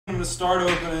the start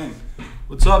opening.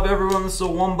 What's up, everyone? This is a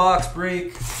one box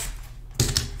break.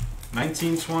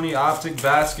 1920 Optic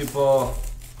basketball.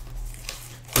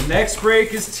 The next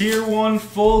break is tier 1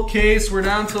 full case. We're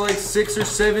down to like 6 or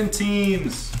 7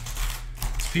 teams.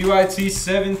 It's PYT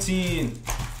 17.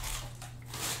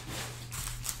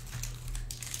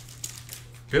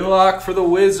 Billock for the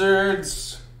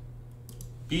Wizards.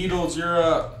 Beatles, you're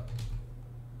up.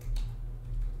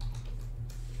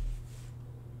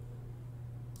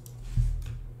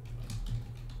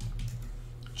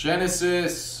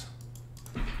 Genesis.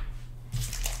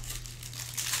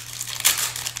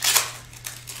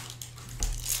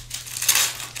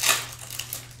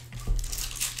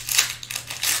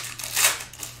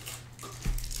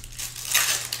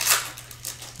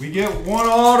 We get one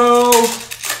auto.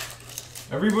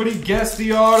 Everybody guess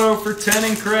the auto for 10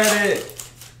 in credit.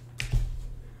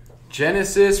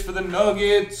 Genesis for the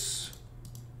Nuggets.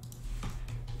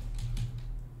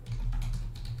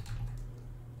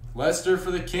 Lester for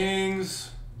the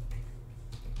Kings.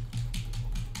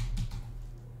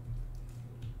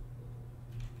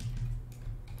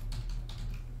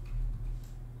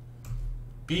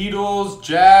 Beatles,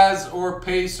 Jazz, or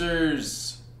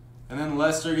Pacers. And then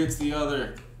Lester gets the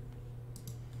other.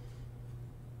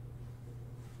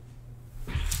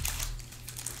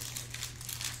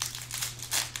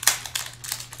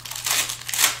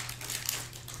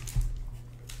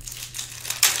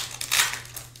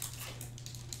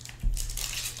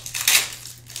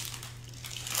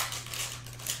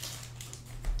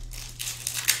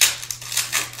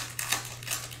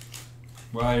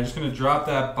 Wow, you're just going to drop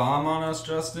that bomb on us,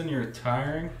 Justin? You're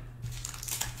retiring?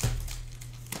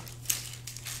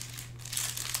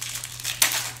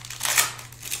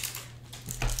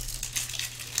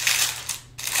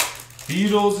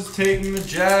 Beatles is taking the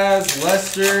Jazz.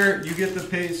 Lester, you get the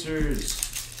Pacers.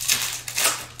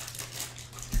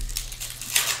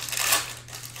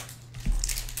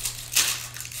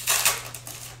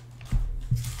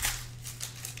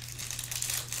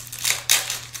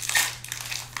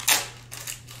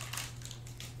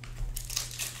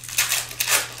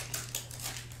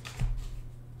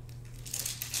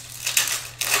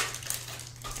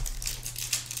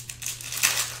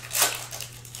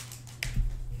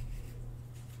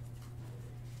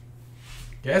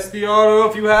 Guess the auto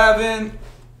if you haven't.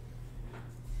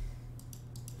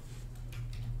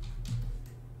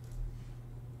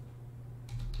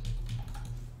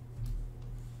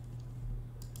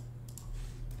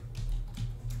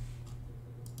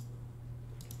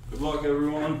 Good luck,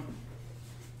 everyone.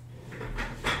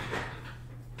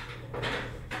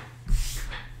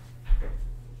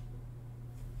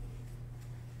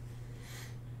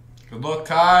 Good luck,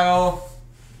 Kyle.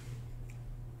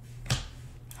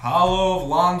 Hollow of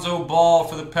Lonzo Ball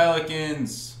for the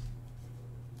Pelicans.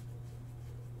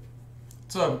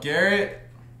 What's up, Garrett?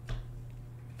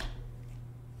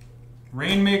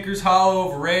 Rainmakers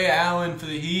hollow of Ray Allen for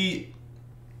the Heat.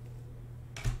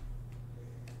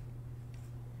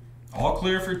 All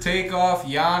clear for takeoff,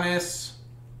 Giannis.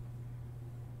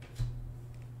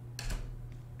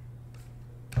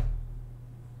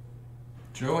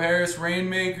 Joe Harris,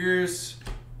 Rainmakers.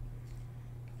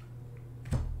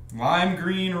 Lime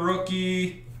green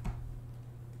rookie.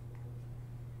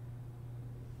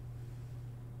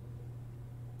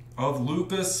 Of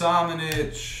Luka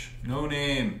Samanic. No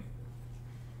name.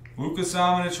 Luka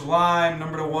Samanic lime,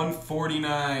 number to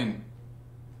 149.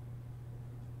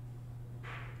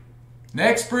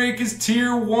 Next break is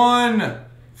tier 1.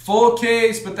 Full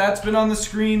case, but that's been on the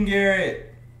screen,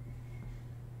 Garrett.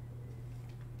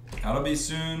 That'll be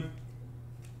soon.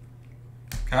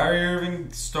 Kyrie Irving,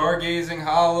 Stargazing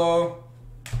Hollow.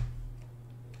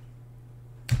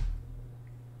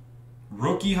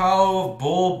 Rookie Hollow of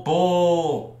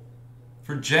Bull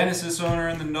for Genesis owner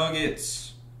in the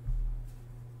Nuggets.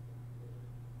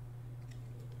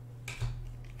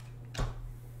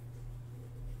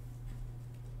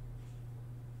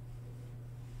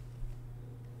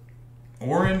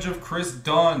 Orange of Chris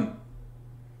Dunn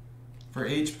for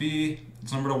HB.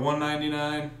 It's number to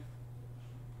 199.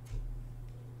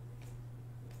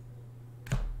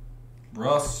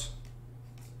 Russ,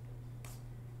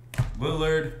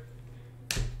 Lillard,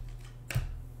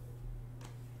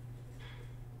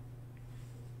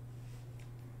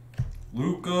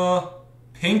 Luka,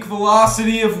 Pink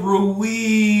Velocity of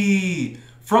Rui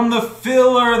from the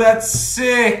filler. That's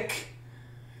sick.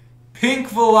 Pink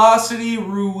Velocity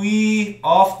Rui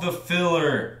off the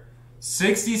filler.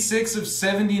 66 of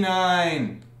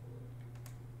 79.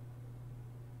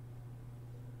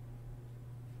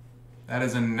 That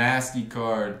is a nasty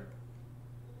card.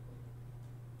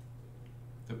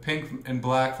 The pink and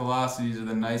black velocities are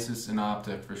the nicest in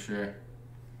Optic for sure.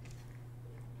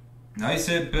 Nice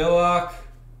hit, Billock.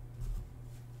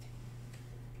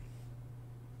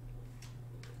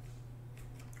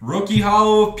 Rookie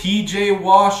hollow of PJ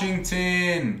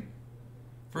Washington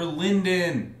for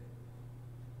Linden.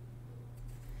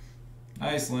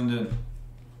 Nice, Linden.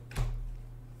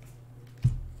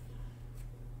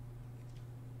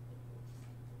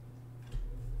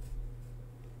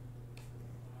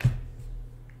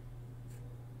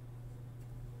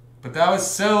 But that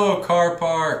was Cello Car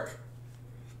Park.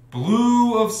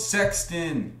 Blue of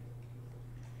Sexton.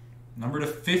 Number to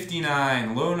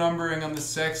 59. Low numbering on the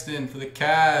Sexton for the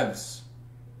Cavs.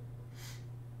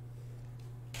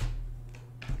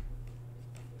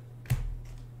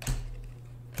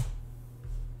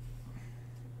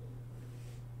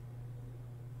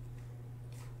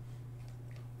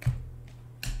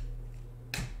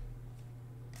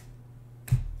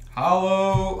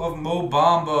 Hollow of Mo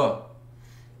Bamba.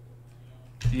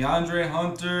 DeAndre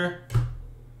Hunter.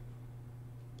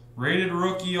 Rated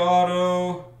rookie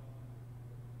auto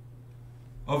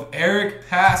of Eric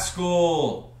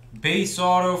Paschall. Base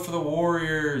auto for the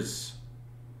Warriors.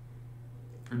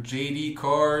 For JD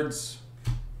Cards.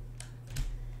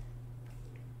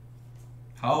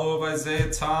 Hollow of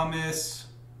Isaiah Thomas.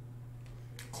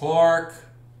 Clark.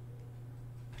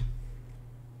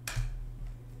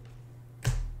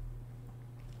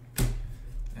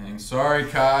 Dang, sorry,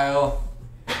 Kyle.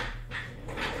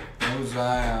 No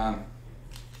Zion.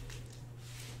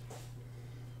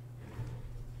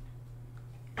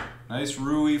 Nice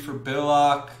Rui for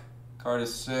Billock. Card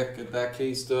is sick. Get that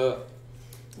cased up.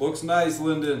 Looks nice,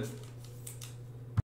 Linden.